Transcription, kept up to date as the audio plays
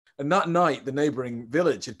And that night, the neighboring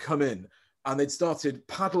village had come in and they'd started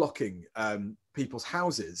padlocking people's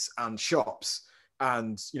houses and shops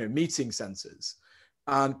and, you know, meeting centers,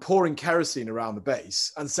 and pouring kerosene around the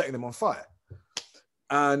base and setting them on fire,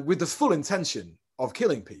 and with the full intention of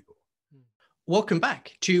killing people. Welcome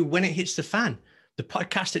back to When It Hits the Fan, the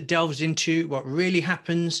podcast that delves into what really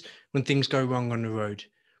happens when things go wrong on the road.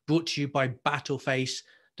 Brought to you by Battleface,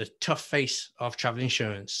 the tough face of travel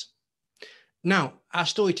insurance. Now, our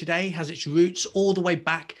story today has its roots all the way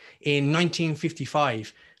back in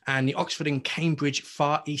 1955 and the Oxford and Cambridge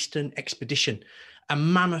Far Eastern Expedition, a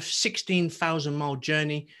mammoth 16,000-mile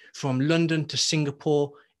journey from London to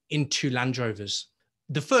Singapore in 2 Land Rovers.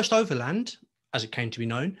 The first overland, as it came to be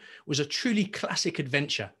known, was a truly classic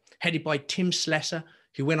adventure headed by Tim Slessor,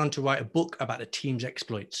 who went on to write a book about the team's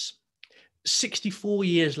exploits. 64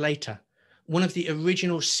 years later, one of the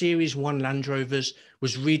original Series 1 Land Rovers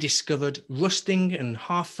was rediscovered, rusting and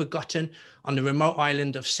half forgotten on the remote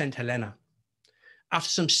island of St. Helena. After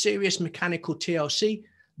some serious mechanical TLC,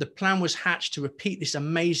 the plan was hatched to repeat this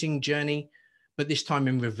amazing journey, but this time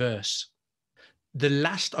in reverse. The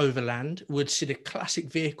Last Overland would see the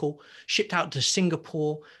classic vehicle shipped out to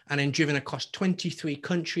Singapore and then driven across 23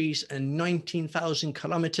 countries and 19,000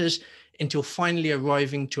 kilometers until finally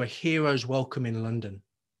arriving to a hero's welcome in London.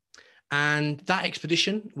 And that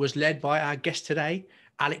expedition was led by our guest today,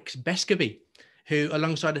 Alex Bescoby, who,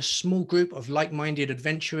 alongside a small group of like-minded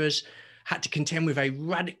adventurers, had to contend with a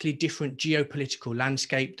radically different geopolitical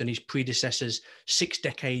landscape than his predecessors 6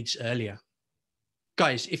 decades earlier.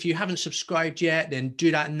 Guys, if you haven't subscribed yet, then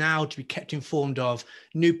do that now to be kept informed of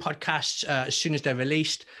new podcasts as soon as they're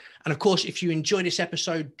released. And of course, if you enjoy this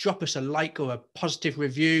episode, drop us a like or a positive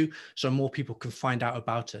review so more people can find out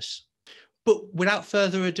about us. But without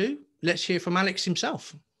further ado, let's hear from Alex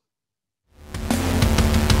himself.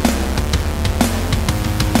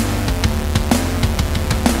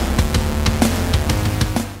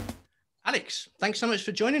 Alex, thanks so much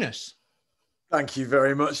for joining us. Thank you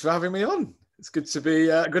very much for having me on. It's good to be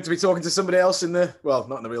talking to somebody else in the, well,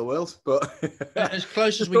 not in the real world, but as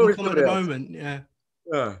close as we can come at the moment. Yeah.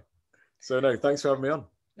 So no, thanks for having me on.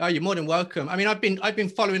 Oh, you're more than welcome. I mean, I've been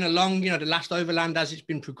following along, the Last Overland as it's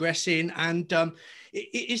been progressing. And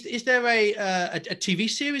is there a TV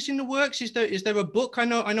series in the works? Is there a book? I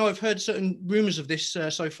know I've heard certain rumors of this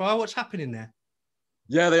so far. What's happening there?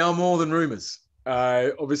 Yeah, they are more than rumors.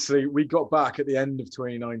 Obviously, we got back at the end of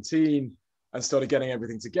 2019 and started getting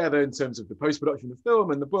everything together in terms of the post-production of the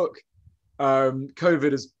film and the book.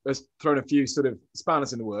 COVID has thrown a few sort of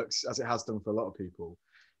spanners in the works, as it has done for a lot of people.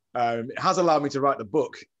 It has allowed me to write the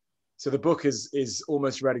book. So the book is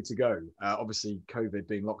almost ready to go. Obviously, COVID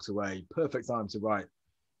being locked away, perfect time to write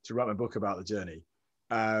my book about the journey.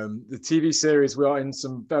 The TV series, we are in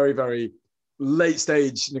some very, very late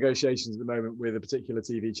stage negotiations at the moment with a particular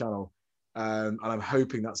TV channel. And I'm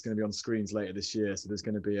hoping that's going to be on screens later this year. So there's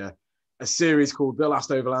going to be a series called The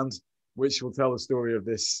Last Overland, which will tell the story of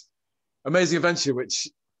this amazing adventure, which,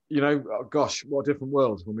 oh gosh, what a different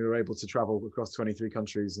world when we were able to travel across 23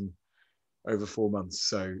 countries and over 4 months.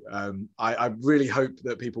 So I really hope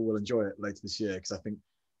that people will enjoy it later this year, because I think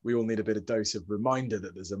we all need a bit of dose of reminder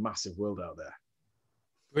that there's a massive world out there.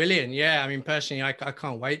 Brilliant. Yeah. I mean, personally, I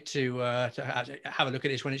can't wait to have a look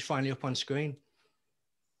at this when it's finally up on screen.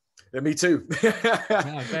 Yeah, me too.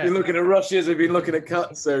 Been looking at rushes, we've been looking at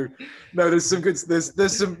cuts. So no, there's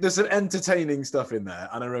some entertaining stuff in there,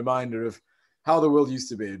 and a reminder of how the world used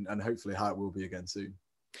to be, and hopefully how it will be again soon.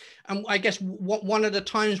 And I guess one of the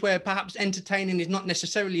times where perhaps entertaining is not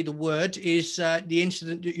necessarily the word is the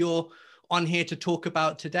incident that you're on here to talk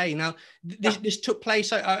about today. Now, this took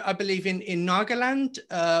place, I believe, in Nagaland,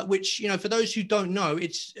 which, for those who don't know,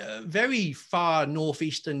 it's very far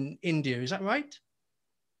northeastern India. Is that right?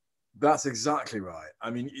 That's exactly right. I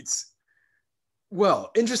mean,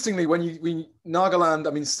 interestingly, when Nagaland,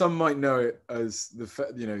 I mean, some might know it as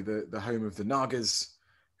the home of the Nagas,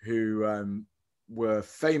 who were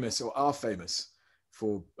famous or are famous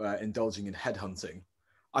for indulging in headhunting.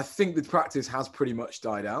 I think the practice has pretty much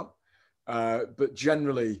died out, but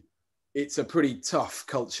generally, it's a pretty tough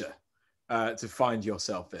culture to find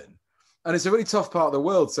yourself in, and it's a really tough part of the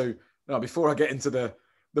world. So, before I get into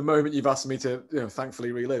the moment you've asked me to,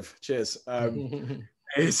 thankfully relive. Cheers.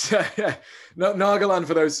 It's Nagaland,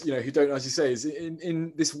 for those who don't know, as you say, is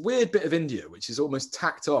in this weird bit of India, which is almost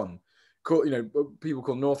tacked on. People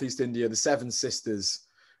call Northeast India the Seven Sisters.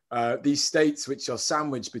 These states which are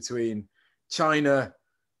sandwiched between China,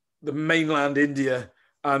 the mainland India,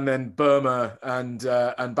 and then Burma and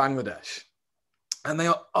Bangladesh, and they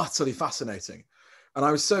are utterly fascinating. And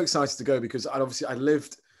I was so excited to go because I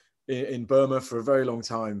lived in Burma for a very long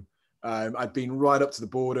time. I'd been right up to the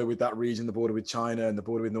border with that region, the border with China and the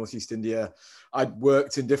border with Northeast India. I'd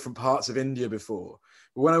worked in different parts of India before.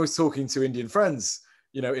 But when I was talking to Indian friends,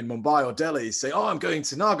 in Mumbai or Delhi, say, oh, I'm going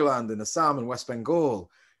to Nagaland and Assam and West Bengal,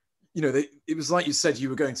 it was like you said you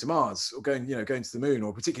were going to Mars or going to the moon, or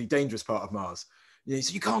a particularly dangerous part of Mars.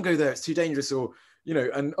 So you can't go there, it's too dangerous, or,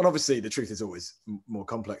 and obviously the truth is always more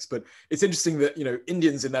complex. But it's interesting that,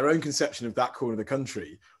 Indians in their own conception of that corner of the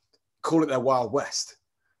country call it their Wild West.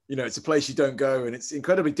 It's a place you don't go, and it's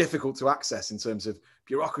incredibly difficult to access in terms of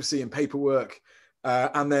bureaucracy and paperwork.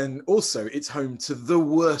 And then also it's home to the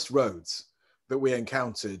worst roads that we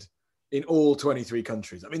encountered in all 23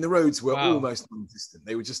 countries. I mean, the roads were almost non-existent.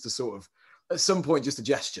 They were just a sort of, at some point, just a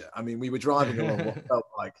gesture. I mean, we were driving along what felt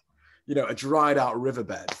like, a dried out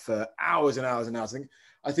riverbed for hours and hours and hours.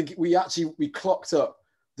 I think we clocked up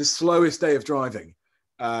the slowest day of driving.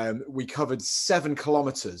 We covered 7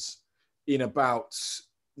 kilometers in about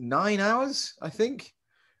 9 hours, I think,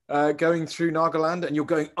 going through Nagaland, and you're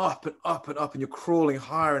going up and up and up, and you're crawling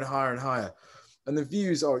higher and higher and higher. And the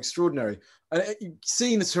views are extraordinary. And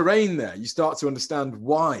seeing the terrain there, you start to understand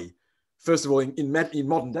why, first of all, in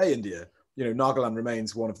modern day India, Nagaland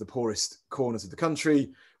remains one of the poorest corners of the country,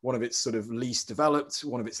 one of its sort of least developed,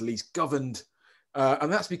 one of its least governed.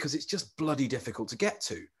 And that's because it's just bloody difficult to get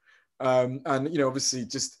to. And, obviously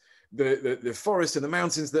just the forest and the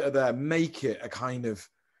mountains that are there make it a kind of,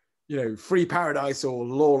 free paradise or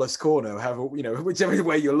lawless corner, however, whichever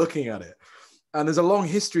way you're looking at it. And there's a long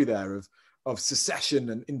history there of secession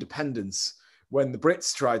and independence when the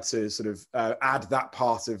Brits tried to sort of add that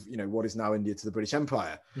part of, what is now India to the British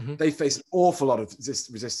Empire. Mm-hmm. They faced an awful lot of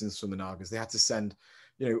resistance from the Nagas. They had to send,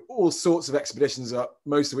 all sorts of expeditions up,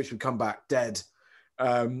 most of which would come back dead.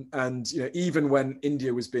 And, even when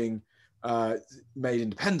India was being made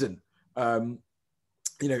independent,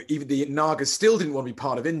 even the Nagas still didn't want to be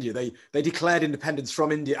part of India. They declared independence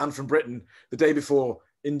from India and from Britain the day before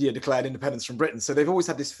India declared independence from Britain. So they've always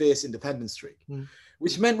had this fierce independence streak,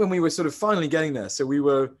 which meant when we were sort of finally getting there, so we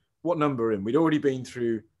were, what number in? We'd already been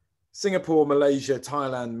through Singapore, Malaysia,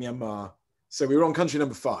 Thailand, Myanmar. So we were on country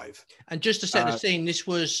number 5. And just to set the scene, this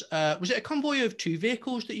was it a convoy of 2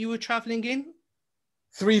 vehicles that you were traveling in?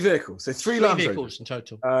 3 vehicls, so 3 Land Rovers. 3 vehicles in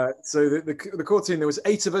total. So the core team, there was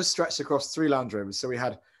 8 of us stretched across 3 Land Rovers. So we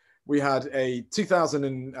had a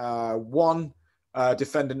 2001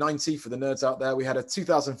 Defender 90 for the nerds out there. We had a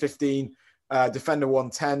 2015 Defender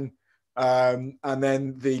 110, and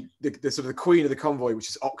then the sort of the queen of the convoy, which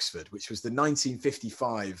is Oxford, which was the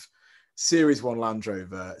 1955 Series 1 Land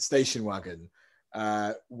Rover station wagon,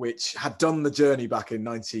 which had done the journey back in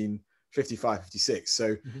 1955, 56.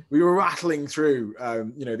 So we were rattling through,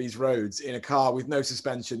 these roads in a car with no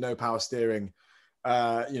suspension, no power steering,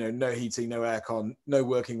 no heating, no aircon, no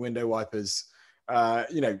working window wipers.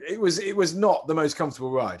 It was not the most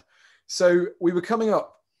comfortable ride. So we were coming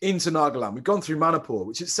up into Nagaland. We'd gone through Manipur,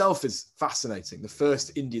 which itself is fascinating, the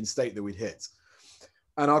first Indian state that we'd hit.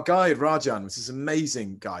 And our guide, Rajan, was this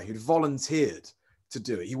amazing guy who'd volunteered to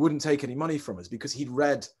do it. He wouldn't take any money from us because he'd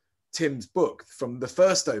read Tim's book from the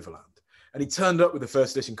first Overland. And he turned up with the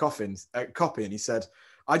first edition copy and he said,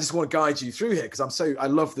 I just want to guide you through here because I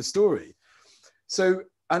love the story. So,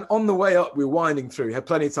 and on the way up, we were winding through, we had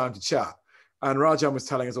plenty of time to chat. And Rajan was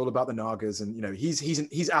telling us all about the Nagas, and he's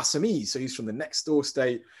Assamese, so he's from the next door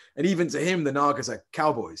state. And even to him, the Nagas are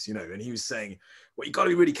cowboys, and he was saying, well, you got to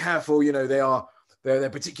be really careful, they're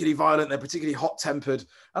particularly violent, they're particularly hot-tempered.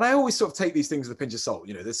 And I always sort of take these things with a pinch of salt.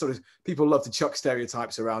 There's sort of people love to chuck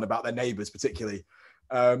stereotypes around about their neighbors, particularly.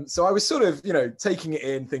 So I was sort of, taking it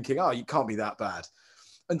in, thinking, oh, you can't be that bad.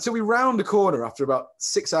 Until we round a corner after about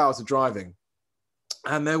 6 hours of driving,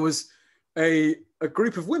 and there was a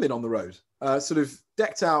group of women on the road, sort of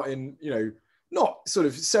decked out in, not sort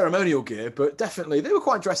of ceremonial gear, but definitely they were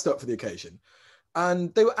quite dressed up for the occasion.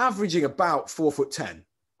 And they were averaging about 4'10".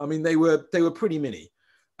 I mean, they were pretty mini,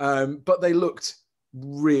 but they looked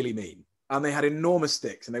really mean. And they had enormous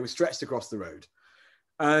sticks and they were stretched across the road.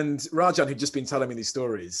 And Rajan, who'd just been telling me these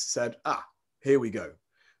stories, said, here we go.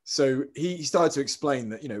 So he started to explain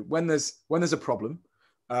that, when there's a problem,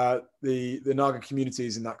 the Naga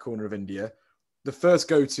communities in that corner of India, the first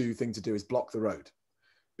go-to thing to do is block the road,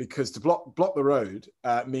 because to block the road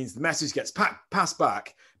means the message gets passed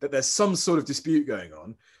back that there's some sort of dispute going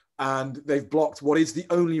on, and they've blocked what is the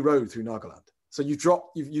only road through Nagaland. So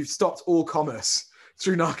you've stopped all commerce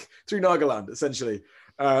through Nagaland essentially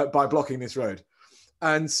by blocking this road.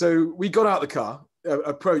 And so we got out the car,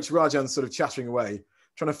 approached Rajan, sort of chattering away,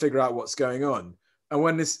 trying to figure out what's going on. And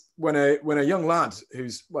when a young lad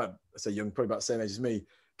who's, well, I say young, probably about the same age as me,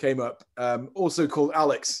 came up, also called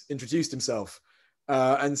Alex, introduced himself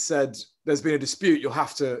and said, "There's been a dispute. You'll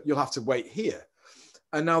have to wait here."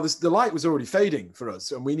 And now the light was already fading for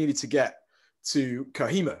us, and we needed to get to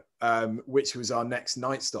Kohima, which was our next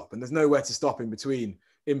night stop. And there's nowhere to stop in between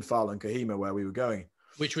Imphal and Kohima where we were going.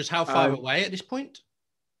 Which was how far away at this point?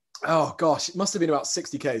 Oh gosh, it must have been about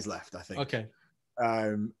 60 k's left, I think. Okay.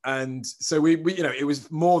 And so we it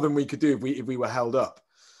was more than we could do if we were held up.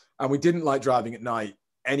 And we didn't like driving at night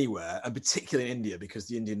anywhere, and particularly in India, because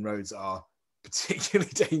the Indian roads are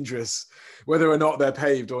particularly dangerous, whether or not they're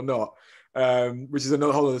paved or not, which is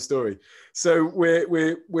another whole other story. So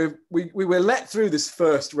we were let through this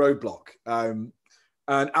first roadblock, and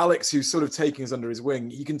Alex, who's sort of taking us under his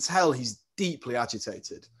wing, you can tell he's deeply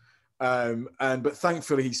agitated, but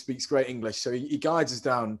thankfully he speaks great English, so he guides us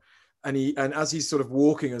down. And as he's sort of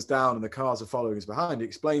walking us down and the cars are following us behind, he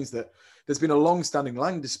explains that there's been a long-standing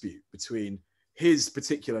land dispute between his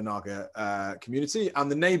particular Naga community and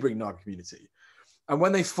the neighboring Naga community. And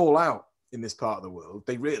when they fall out in this part of the world,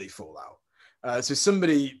 they really fall out. So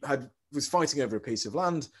somebody was fighting over a piece of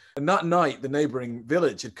land, and that night the neighboring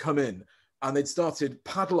village had come in and they'd started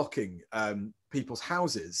padlocking people's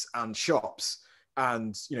houses and shops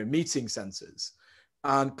and meeting centres,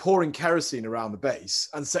 and pouring kerosene around the base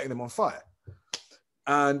and setting them on fire,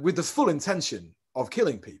 and with the full intention of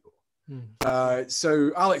killing people.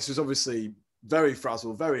 So Alex was obviously very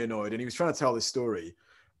frazzled, very annoyed, and he was trying to tell this story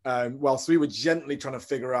whilst we were gently trying to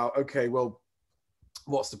figure out, okay, well,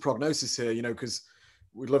 what's the prognosis here? Because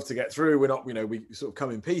we'd love to get through. We're not, we sort of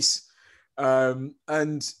come in peace.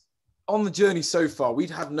 And on the journey so far, we'd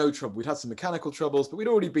had no trouble. We'd had some mechanical troubles, but we'd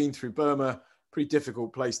already been through Burma, pretty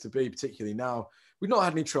difficult place to be, particularly now. We'd not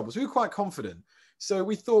had any troubles. We were quite confident. So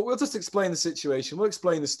we thought, we'll just explain the situation. We'll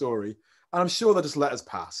explain the story, and I'm sure they'll just let us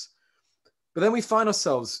pass. But then we find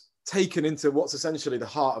ourselves taken into what's essentially the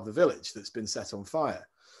heart of the village that's been set on fire.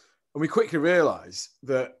 And we quickly realize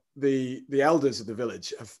that the elders of the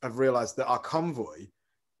village have realized that our convoy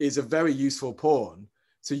is a very useful pawn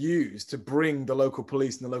to use to bring the local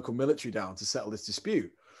police and the local military down to settle this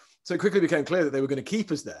dispute. So it quickly became clear that they were going to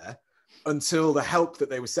keep us there until the help that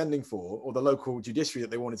they were sending for, or the local judiciary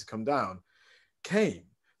that they wanted to come down, came.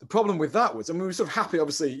 The problem with that was, we were sort of happy,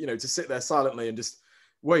 obviously, to sit there silently and just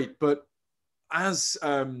wait. But as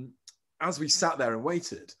we sat there and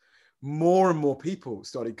waited, more and more people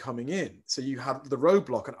started coming in. So you had the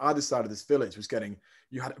roadblock on either side of this village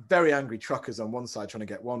you had very angry truckers on one side trying to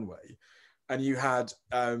get one way. And you had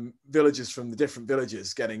villagers from the different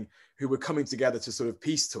villages who were coming together to sort of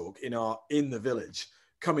peace talk in the village,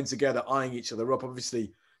 coming together, eyeing each other up.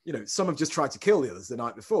 Obviously, some have just tried to kill the others the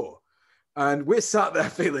night before. And we're sat there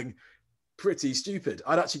feeling pretty stupid.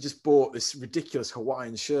 I'd actually just bought this ridiculous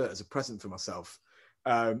Hawaiian shirt as a present for myself,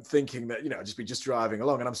 thinking that, I'd just be driving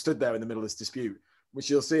along. And I'm stood there in the middle of this dispute, which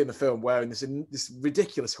you'll see in the film, wearing this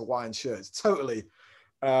ridiculous Hawaiian shirt. It's totally,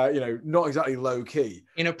 not exactly low key.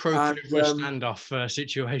 Inappropriate for a standoff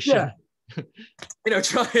situation. Yeah.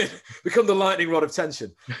 Try and become the lightning rod of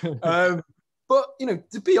tension. But,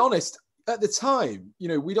 to be honest, at the time,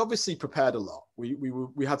 we'd obviously prepared a lot.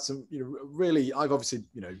 We had some, really, I've obviously,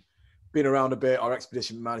 been around a bit. Our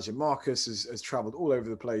expedition manager, Marcus, has traveled all over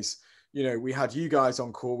the place. We had you guys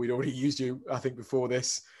on call. We'd already used you, I think, before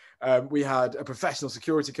this. We had a professional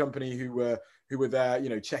security company who were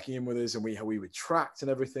there, checking in with us, and we were tracked and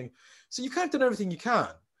everything. So you've kind of done everything you can.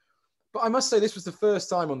 But I must say, this was the first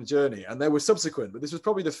time on the journey, and there were subsequent, but this was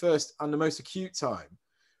probably the first and the most acute time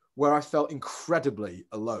where I felt incredibly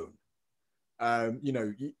alone.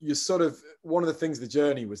 You're sort of, one of the things of the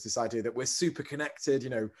journey was this idea that we're super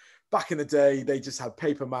connected. Back in the day, they just had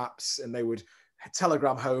paper maps and they would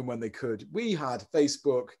telegram home when they could. We had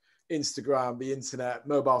Facebook, Instagram, the internet,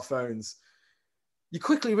 mobile phones. You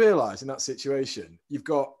quickly realize in that situation, you've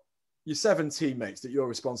got your 7 teammates that you're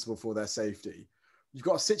responsible for their safety. You've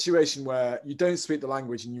got a situation where you don't speak the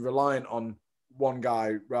language and you're reliant on one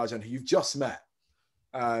guy, Rajan, who you've just met.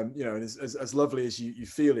 And as lovely as you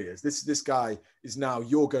feel he is, this guy is now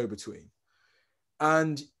your go-between.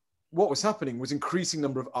 And what was happening was increasing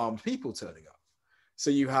number of armed people turning up. So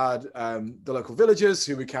you had the local villagers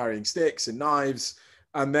who were carrying sticks and knives,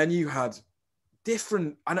 and then you had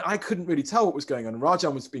different, and I couldn't really tell what was going on.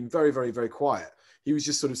 Rajan was being very, very, very quiet. He was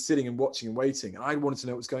just sort of sitting and watching and waiting, and I wanted to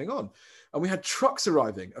know what was going on. And we had trucks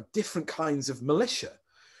arriving of different kinds of militia,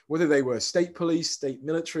 whether they were state police, state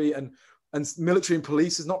military, and military and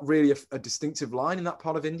police is not really a distinctive line in that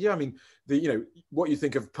part of India. I mean, what you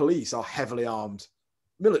think of police are heavily armed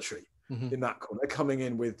military in that corner. They're coming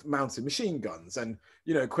in with mounted machine guns and,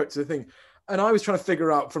 equipped to the thing. And I was trying to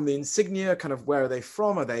figure out from the insignia, kind of where are they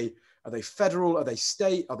from? Are they Are they federal? Are they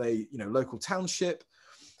state? Are they, local township?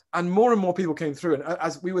 And more people came through. And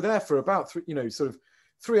as we were there for about, sort of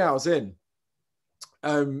 3 hours in,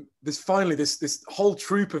 this whole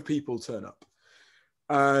troop of people turn up.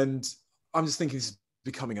 And I'm just thinking this is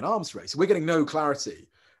becoming an arms race. We're getting no clarity.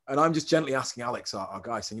 And I'm just gently asking Alex, our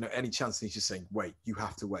guy, saying, any chance? And he's just saying, wait, you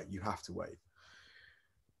have to wait. You have to wait.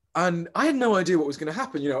 And I had no idea what was going to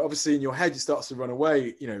happen. Obviously in your head, it starts to run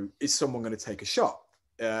away. Is someone going to take a shot?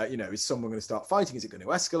 Is someone going to start fighting? Is it going to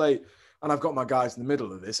escalate? And I've got my guys in the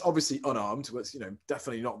middle of this, obviously unarmed, but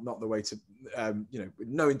definitely not the way to, with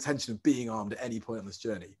no intention of being armed at any point on this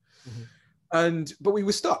journey. Mm-hmm. But we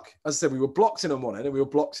were stuck. As I said, we were blocked in on one end and we were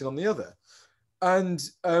blocked in on the other. And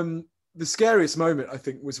the scariest moment, I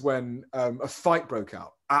think, was when a fight broke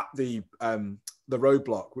out at the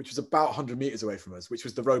roadblock, which was about 100 meters away from us, which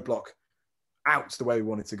was the roadblock out the way we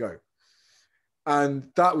wanted to go. And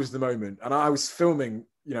that was the moment. And I was filming,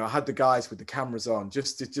 I had the guys with the cameras on,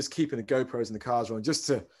 just keeping the GoPros and the cars on, just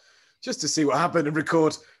to see what happened and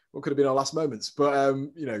record what could have been our last moments. But,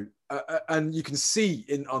 and you can see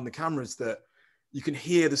on the cameras that you can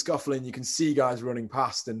hear the scuffling, you can see guys running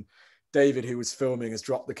past, and David, who was filming, has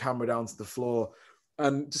dropped the camera down to the floor.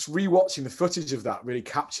 And just rewatching the footage of that really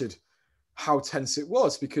captured how tense it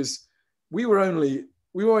was, because we were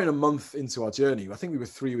in a month into our journey. I think we were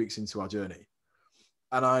 3 weeks into our journey.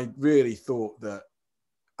 And I really thought that,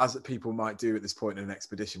 as people might do at this point in an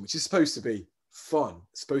expedition, which is supposed to be fun,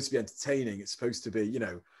 it's supposed to be entertaining, it's supposed to be,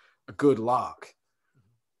 a good lark,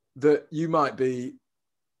 that you might be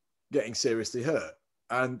getting seriously hurt.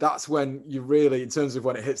 And that's when you really, in terms of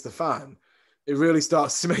when it hits the fan, it really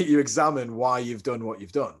starts to make you examine why you've done what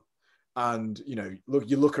you've done. And, you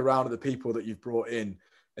look around at the people that you've brought in,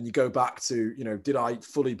 and you go back to, did I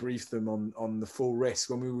fully brief them on the full risk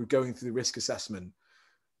when we were going through the risk assessment?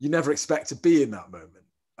 You never expect to be in that moment.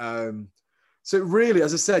 So it really,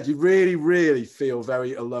 as I said, you really, really feel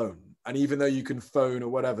very alone. And even though you can phone or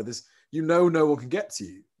whatever, there's, no one can get to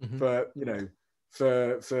you mm-hmm.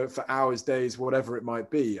 for hours, days, whatever it might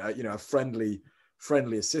be, a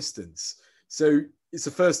friendly assistance. So it's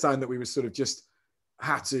the first time that we were sort of just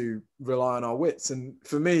had to rely on our wits. And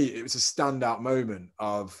for me, it was a standout moment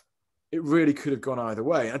of, it really could have gone either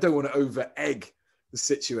way. And I don't want to over egg the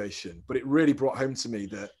situation, but it really brought home to me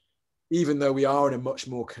that even though we are in a much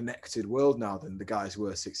more connected world now than the guys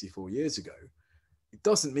were 64 years ago, it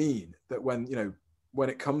doesn't mean that when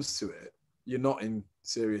it comes to it, you're not in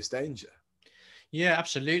serious danger. Yeah,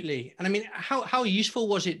 absolutely. And I mean, how useful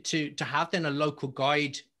was it to have then a local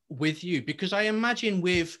guide with you? Because I imagine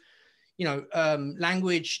with,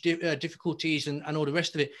 language difficulties and all the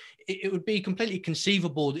rest of it, it would be completely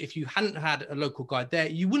conceivable that if you hadn't had a local guide there,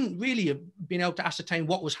 you wouldn't really have been able to ascertain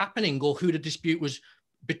what was happening or who the dispute was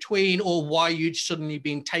between, or why you'd suddenly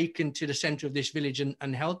been taken to the center of this village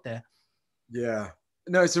and held there. Yeah,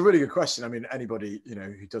 no, it's a really good question. I mean, anybody,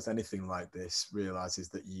 who does anything like this realizes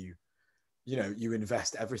that you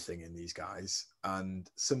invest everything in these guys. And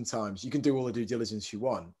sometimes you can do all the due diligence you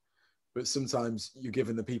want, but sometimes you're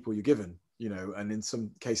given the people you're given, and in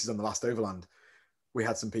some cases on the Last Overland, we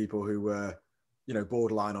had some people who were,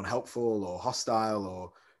 borderline unhelpful or hostile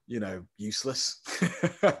or, useless.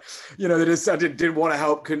 They just didn't want to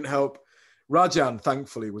help, couldn't help. Rajan,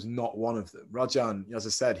 thankfully, was not one of them. Rajan, as I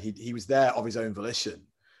said, he was there of his own volition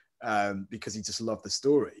because he just loved the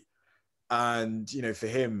story. And, for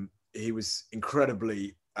him, he was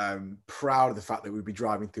incredibly proud of the fact that we'd be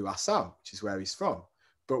driving through Assam, which is where he's from.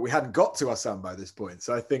 But we hadn't got to Assam by this point.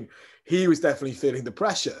 So I think he was definitely feeling the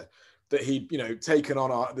pressure that he'd, taken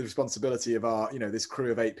on the responsibility of our, this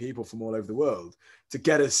crew of 8 people from all over the world to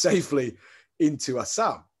get us safely into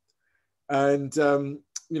Assam. And,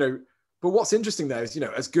 but what's interesting there is,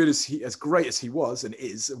 as great as he was and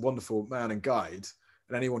is a wonderful man and guide,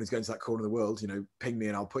 and anyone who's going to that corner of the world, ping me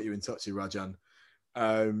and I'll put you in touch with Rajan.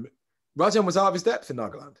 Rajan was out of his depth in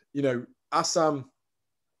Nagaland. Assam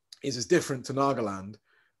is as different to Nagaland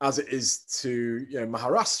as it is to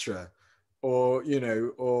Maharashtra or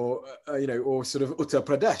sort of Uttar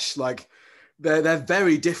Pradesh. Like they're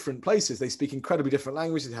very different places. They speak incredibly different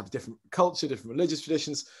languages. They have different culture, different religious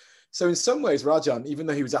traditions. So in some ways, Rajan, even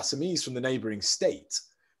though he was Assamese from the neighboring state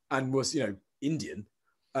and was Indian,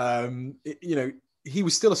 he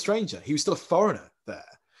was still a stranger. He was still a foreigner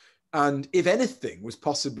there. And if anything, was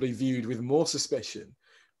possibly viewed with more suspicion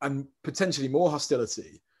and potentially more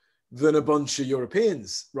hostility than a bunch of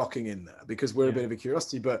Europeans rocking in there, because we're a bit of a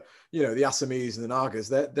curiosity. But, the Assamese and the Nagas,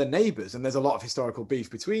 they're neighbors, and there's a lot of historical beef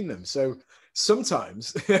between them. So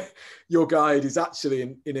sometimes your guide is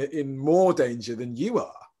actually in more danger than you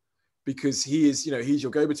are, because he is, he's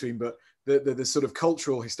your go-between. But the sort of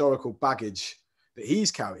cultural historical baggage that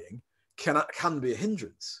he's carrying can be a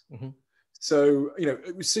hindrance. Mm-hmm. So,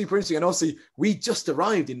 it was super interesting. And obviously we just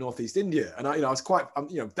arrived in Northeast India, and I was quite,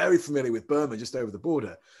 very familiar with Burma just over the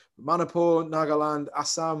border. Manipur, Nagaland,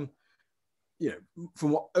 Assam,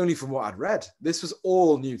 from what I'd read, this was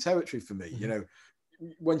all new territory for me. Mm-hmm.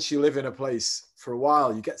 Once you live in a place for a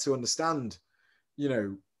while, you get to understand,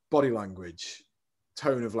 body language,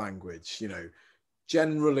 tone of language,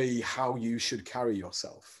 generally how you should carry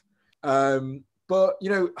yourself. But,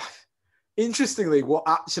 interestingly, what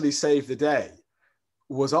actually saved the day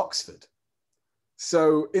was Oxford.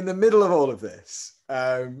 So in the middle of all of this,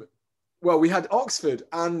 we had Oxford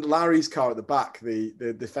and Larry's car at the back,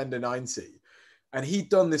 the Defender 90. And he'd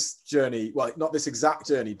done this journey, well, not this exact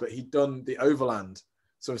journey, but he'd done the overland,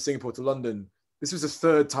 sort of Singapore to London. This was the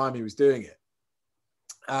third time he was doing it.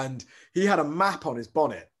 And he had a map on his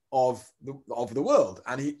bonnet of the world,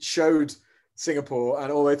 and he showed Singapore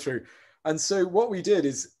and all the way through. And so what we did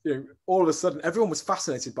is, all of a sudden, everyone was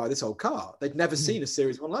fascinated by this old car. They'd never seen a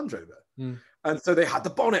Series 1 Land Rover. Mm. And so they had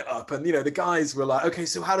the bonnet up, and, the guys were like, okay,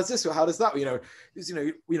 so how does this, or how does that,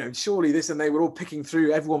 surely this, and they were all picking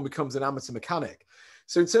through, everyone becomes an amateur mechanic.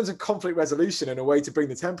 So in terms of conflict resolution and a way to bring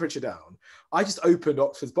the temperature down, I just opened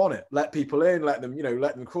Oxford's bonnet, let people in, let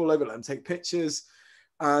them crawl over, let them take pictures.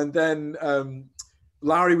 And then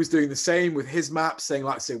Larry was doing the same with his map, saying,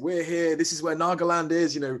 we're here, this is where Nagaland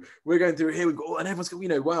is, we're going through here, and everyone's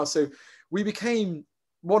going, wow. So we became,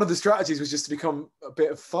 one of the strategies was just to become a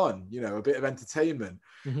bit of fun, a bit of entertainment.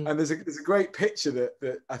 Mm-hmm. And there's a great picture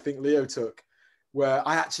that I think Leo took, where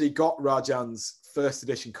I actually got Rajan's first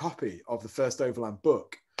edition copy of the First Overland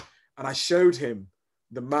book. And I showed him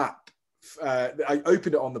the map. I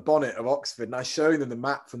opened it on the bonnet of Oxford, and I showed them the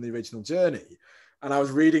map from the original journey. And I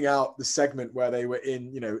was reading out the segment where they were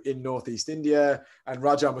in Northeast India, and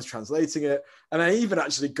Rajan was translating it. And I even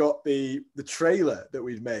actually got the trailer that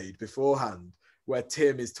we'd made beforehand, where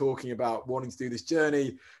Tim is talking about wanting to do this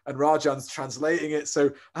journey and Rajan's translating it. So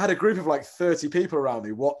I had a group of like 30 people around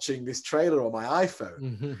me watching this trailer on my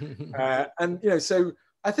iPhone. And, so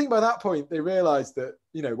I think by that point, they realized that,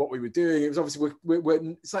 what we were doing, it was obviously,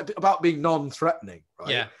 it's like about being non-threatening, right?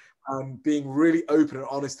 Yeah. Being really open and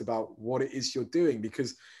honest about what it is you're doing,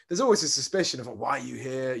 because there's always a suspicion of why are you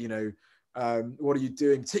here? What are you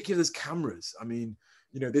doing? Particularly there's cameras. I mean,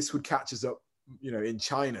 this would catch us up, in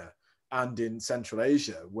China and in Central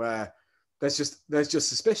Asia, where there's just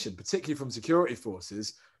suspicion, particularly from security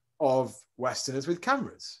forces, of Westerners with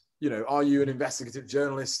cameras. Are you an investigative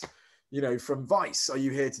journalist, from Vice? Are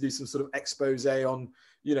you here to do some sort of expose on,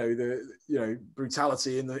 the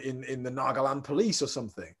brutality in the Nagaland police or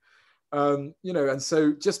something? And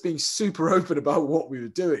so just being super open about what we were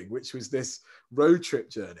doing, which was this road trip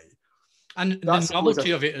journey. And the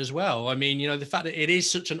novelty of it as well. I mean, the fact that it is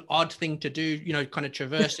such an odd thing to do, kind of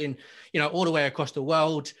traversing, all the way across the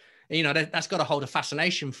world, that's got to hold a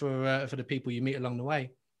fascination for the people you meet along the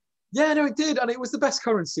way. Yeah, no, it did. And it was the best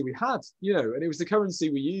currency we had, and it was the currency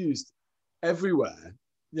we used everywhere,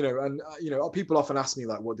 and, people often ask me,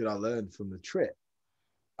 like, what did I learn from the trip?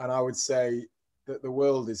 And I would say that the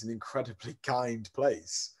world is an incredibly kind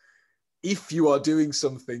place if you are doing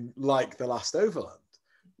something like the Last Overland,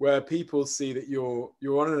 where people see that you're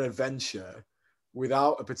on an adventure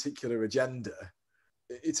without a particular agenda.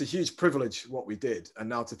 It's a huge privilege what we did. And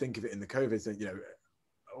now to think of it in the COVID thing,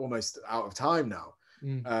 almost out of time now,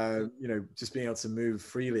 just being able to move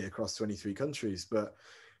freely across 23 countries. But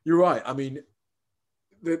you're right. I mean,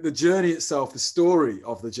 the journey itself, the story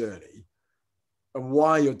of the journey and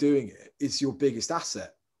why you're doing it is your biggest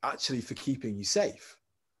asset actually for keeping you safe.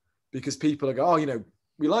 Because people are going,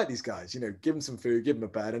 we like these guys, give them some food, give them a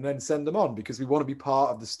bed, and then send them on because we want to be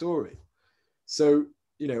part of the story. So,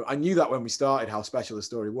 I knew that when we started how special the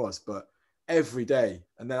story was, but every day,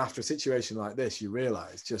 and then after a situation like this, you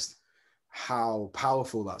realize just how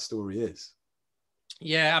powerful that story is.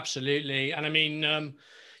 Yeah, absolutely. And I mean,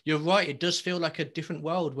 you're right. It does feel like a different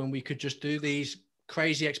world when we could just do these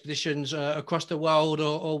crazy expeditions across the world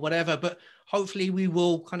or whatever, but hopefully we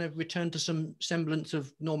will kind of return to some semblance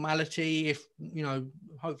of normality, if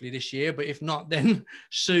hopefully this year, but if not, then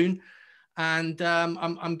soon. And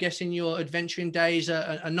I'm guessing your adventuring days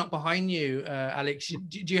are not behind you, Alex.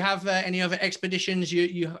 Do you have any other expeditions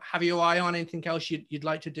you have your eye on? Anything else you'd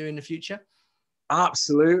like to do in the future?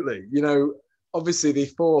 Absolutely. Obviously the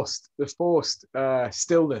forced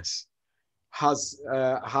stillness has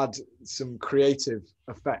had some creative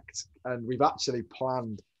effect, and we've actually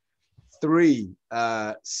planned 3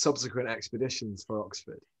 subsequent expeditions for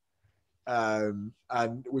Oxford,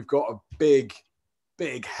 and we've got a big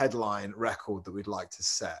headline record that we'd like to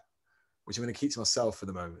set. which I'm going to keep to myself for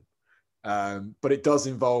the moment. But it does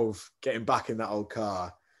involve getting back in that old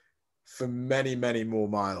car for many, many more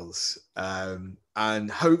miles,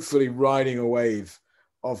 and hopefully riding a wave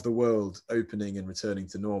of the world opening and returning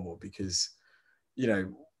to normal, because, you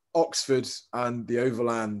know, Oxford and the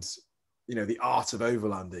overland, you know, the art of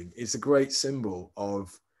overlanding is a great symbol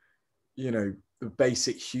of, you know, the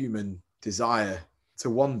basic human desire to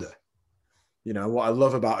wander. You know, what I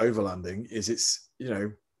love about overlanding is it's, you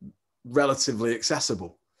know, relatively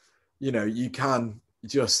accessible. You know, you can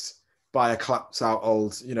just buy a clapped out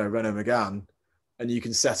old, you know, Renault Megane, and you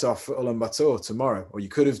can set off for Ulaanbaatar tomorrow, or you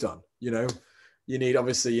could have done. You know, you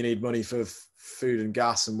need money for food and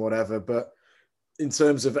gas and whatever, but in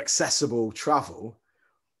terms of accessible travel,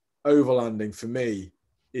 overlanding for me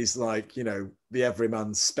is like, you know, the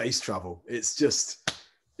everyman's space travel. It's just,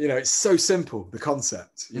 you know, it's so simple, the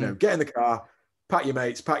concept. You know, get in the car, pack your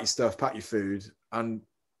mates, pack your stuff, pack your food, and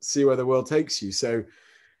see where the world takes you. So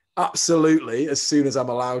absolutely, as soon as I'm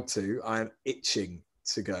allowed to, I am itching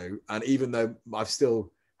to go. And even though I'm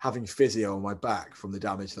still having physio on my back from the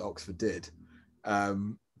damage that Oxford did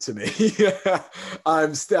to me, I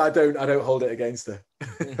don't hold it against her.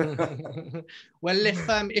 Well,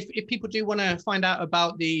 if people do want to find out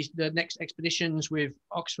about the next expeditions with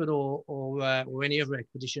Oxford or any other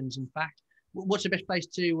expeditions, in fact, what's the best place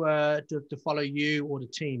to follow you or the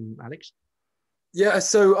team, Alex? Yeah,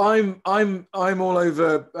 so I'm all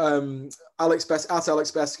over at Alex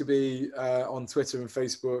Bescoby on Twitter and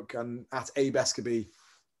Facebook, and at Bescoby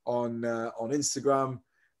on Instagram.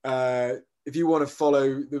 If you want to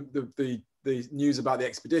follow the news about the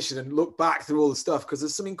expedition and look back through all the stuff, because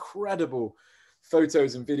there's some incredible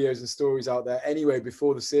photos and videos and stories out there anyway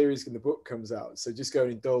before the series and the book comes out. So just go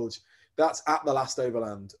and indulge. That's at the Last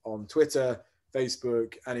Overland on Twitter,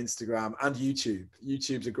 Facebook, and Instagram, and YouTube.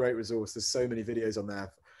 YouTube's a great resource. There's so many videos on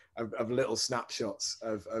there of little snapshots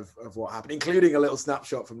of what happened, including a little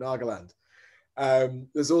snapshot from Nagaland.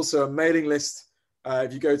 There's also a mailing list.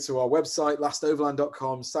 If you go to our website,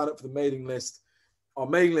 lastoverland.com, sign up for the mailing list. Our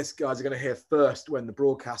mailing list guys are going to hear first when the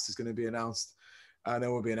broadcast is going to be announced, and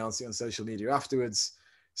then we'll be announcing it on social media afterwards.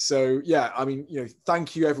 So yeah, I mean, you know,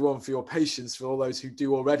 thank you everyone for your patience, for all those who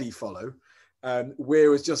do already follow.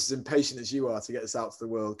 We're just as impatient as you are to get this out to the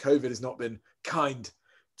world. COVID has not been kind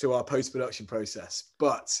to our post-production process,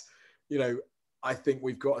 but, you know, I think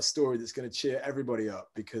we've got a story that's going to cheer everybody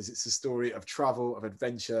up, because it's a story of travel, of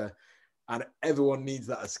adventure, and everyone needs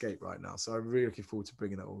that escape right now. So I'm really looking forward to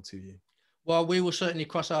bringing that all to you. Well, we will certainly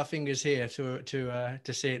cross our fingers here to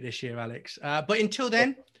see it this year, Alex. But until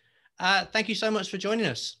then, thank you so much for joining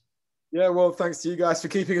us. Yeah, well, thanks to you guys for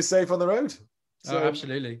keeping us safe on the road. So,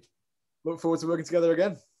 absolutely. Look forward to working together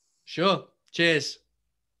again. Sure. Cheers.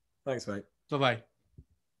 Thanks, mate. Bye-bye.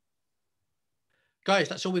 Guys,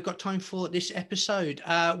 that's all we've got time for this episode.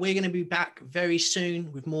 We're going to be back very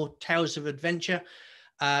soon with more tales of adventure.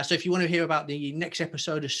 So if you want to hear about the next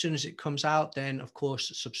episode as soon as it comes out, then of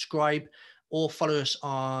course subscribe or follow us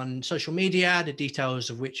on social media, the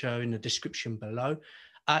details of which are in the description below.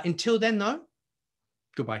 Until then, though,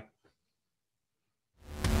 goodbye.